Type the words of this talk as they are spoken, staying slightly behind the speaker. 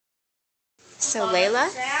So Layla,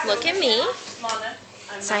 look at me.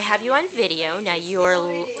 So I have you on video. Now you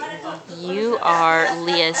are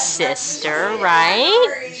Leah's sister,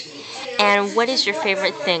 right? And what is your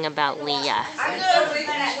favorite thing about Leah?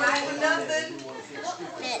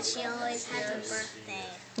 That she always has a birthday.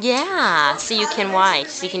 Yeah, so you can why?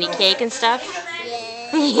 So you can eat cake and stuff? Yeah.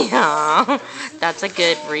 Yeah, that's a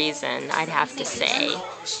good reason, I'd have to say.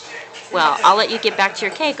 Well, I'll let you get back to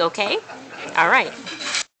your cake, okay? All right.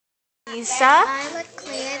 Lisa? I like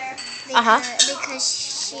Leah because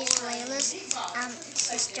she's Layla's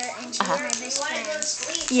sister and she's my best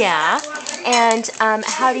friend. Yeah. And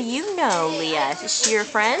how do you know Leah? Is she your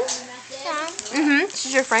friend? Yeah.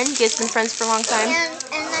 She's your friend? You guys been friends for a long time? And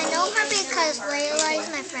I know her because Layla is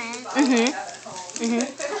my friend.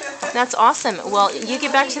 That's awesome. Well, you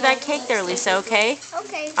get back to that cake there, Lisa, okay?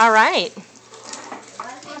 Okay. All right.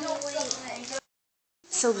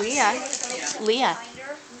 So Leah.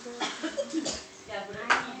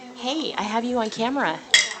 Hey, I have you on camera.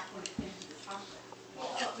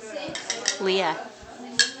 Leah.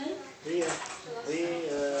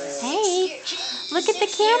 Hey, look at the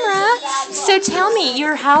camera. So tell me,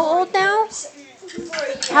 you're how old now?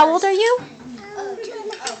 How old are you?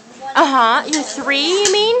 You're 3,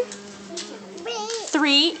 you mean?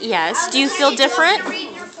 3, yes. Do you feel different?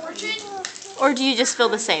 Or do you just feel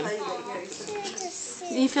the same?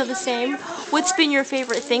 Do you feel the same? What's been your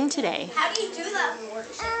favorite thing today? How do you do that?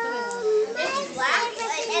 It's black.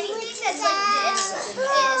 Anything that's like this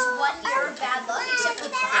is 1 year of bad luck, except for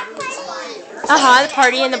the The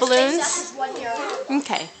party and the balloons?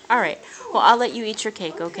 Okay, alright. Well, I'll let you eat your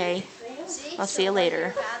cake, okay? I'll see you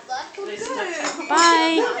later.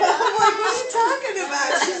 Bye. What are you talking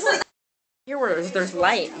about? Here where there's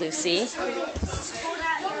light, Lucy.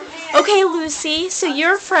 Okay, Lucy, so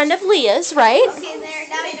you're a friend of Leah's, right?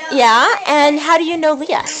 Yeah, and how do you know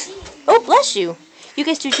Leah? Oh, bless you. You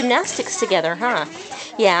guys do gymnastics together, huh?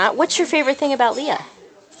 Yeah, what's your favorite thing about Leah?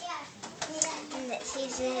 That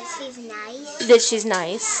she's nice. That she's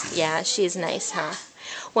nice. Yeah, she is nice, huh?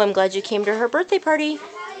 Well, I'm glad you came to her birthday party.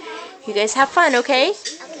 You guys have fun, okay?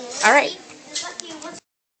 All right.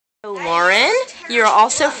 So, Lauren, you're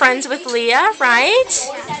also friends with Leah, right?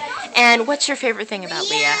 And what's your favorite thing about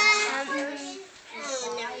Leah?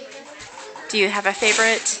 Do you have a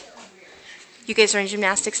favorite? You guys are in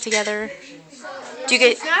gymnastics together? Do you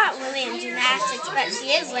guys? She's not really in gymnastics, but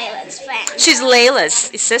she is Layla's friend. She's Layla's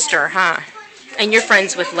sister, huh? And you're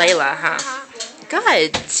friends with Layla, huh?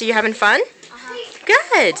 Good. So you're having fun?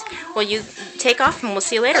 Good. Well, you take off and we'll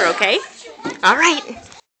see you later, okay? All right.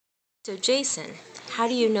 So, Jason, how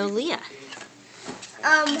do you know Leah?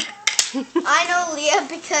 I know Leah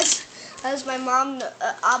because as my mom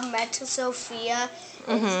met Sophia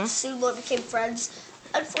and soon we became friends.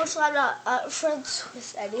 Unfortunately, I'm not friends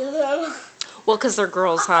with any of them. Well, because they're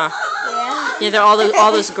girls, huh? Yeah. Yeah, they're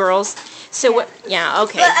all those girls. So what? Yeah,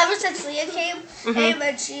 okay. But ever since Leah came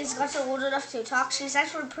and she's gotten old enough to talk, she's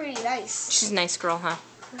actually pretty nice. She's a nice girl, huh?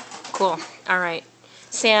 Cool. All right.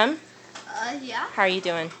 Sam? Yeah. How are you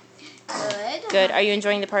doing? Good. Good. Are you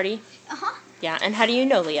enjoying the party? Yeah. And how do you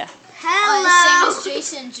know Leah? Same as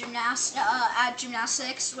Jason, at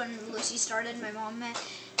gymnastics when Lucy started, my mom met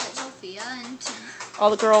Sophia and All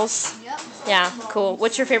the girls? yep. Yeah, cool.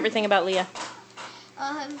 What's your favorite thing about Leah?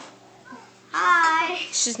 Hi.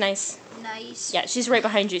 She's nice. Nice. Yeah, she's right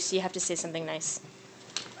behind you, so you have to say something nice.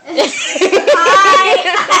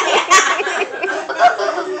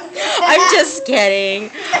 I'm just kidding.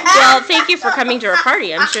 Well, thank you for coming to our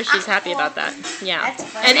party. I'm sure she's happy about that. Yeah.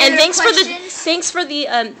 And thanks for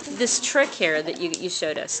the this trick here that you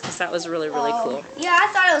showed us, because that was really cool. Yeah, I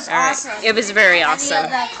thought it was All right. awesome. It was very awesome.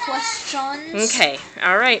 Any other questions? Okay.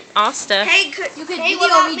 All right, Asta. Hey, You could hey, video what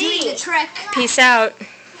about me doing me? the trick. Peace out.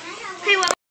 Hey, what